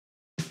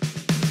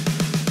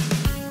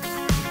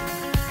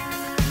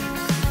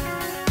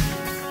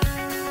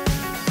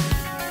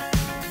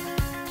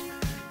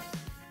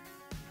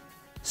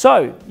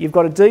So, you've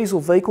got a diesel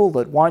vehicle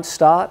that won't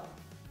start,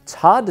 it's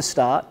hard to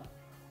start,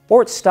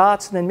 or it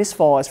starts and then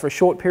misfires for a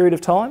short period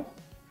of time?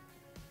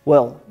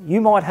 Well,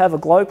 you might have a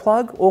glow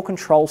plug or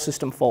control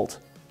system fault.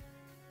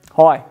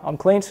 Hi, I'm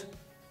Clint.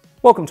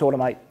 Welcome to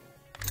Automate.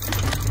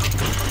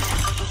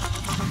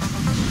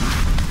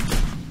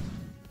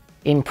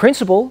 In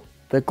principle,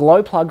 the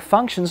glow plug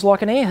functions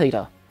like an air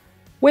heater,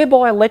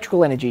 whereby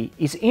electrical energy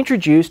is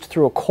introduced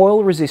through a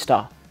coil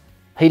resistor,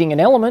 heating an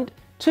element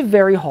to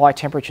very high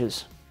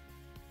temperatures.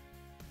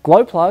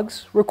 Glow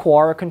plugs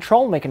require a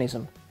control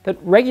mechanism that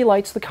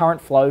regulates the current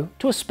flow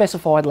to a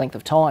specified length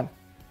of time.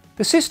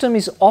 The system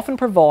is often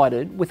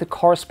provided with a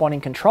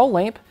corresponding control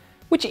lamp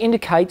which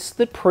indicates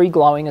that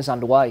pre-glowing is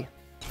underway.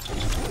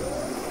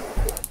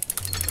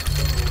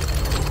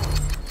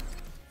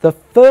 The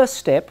first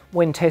step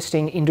when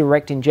testing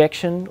indirect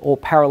injection or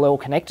parallel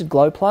connected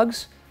glow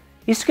plugs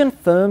is to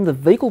confirm the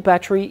vehicle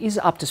battery is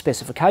up to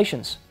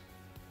specifications.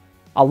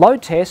 A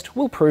load test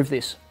will prove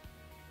this.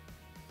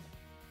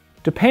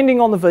 Depending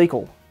on the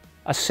vehicle,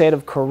 a set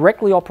of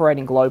correctly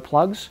operating glow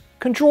plugs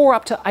can draw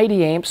up to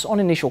 80 amps on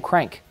initial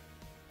crank.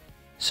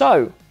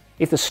 So,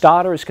 if the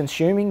starter is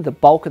consuming the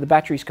bulk of the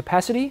battery's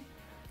capacity,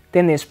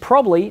 then there's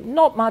probably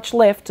not much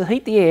left to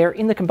heat the air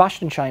in the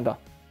combustion chamber.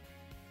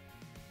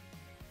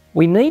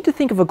 We need to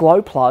think of a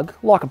glow plug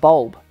like a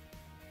bulb.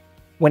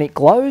 When it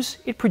glows,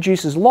 it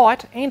produces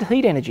light and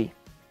heat energy.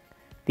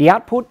 The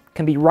output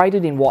can be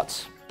rated in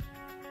watts.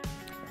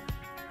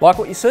 Like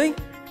what you see?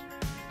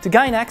 To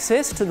gain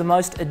access to the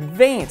most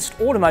advanced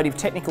automotive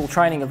technical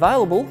training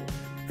available,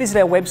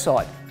 visit our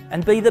website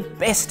and be the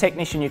best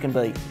technician you can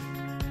be.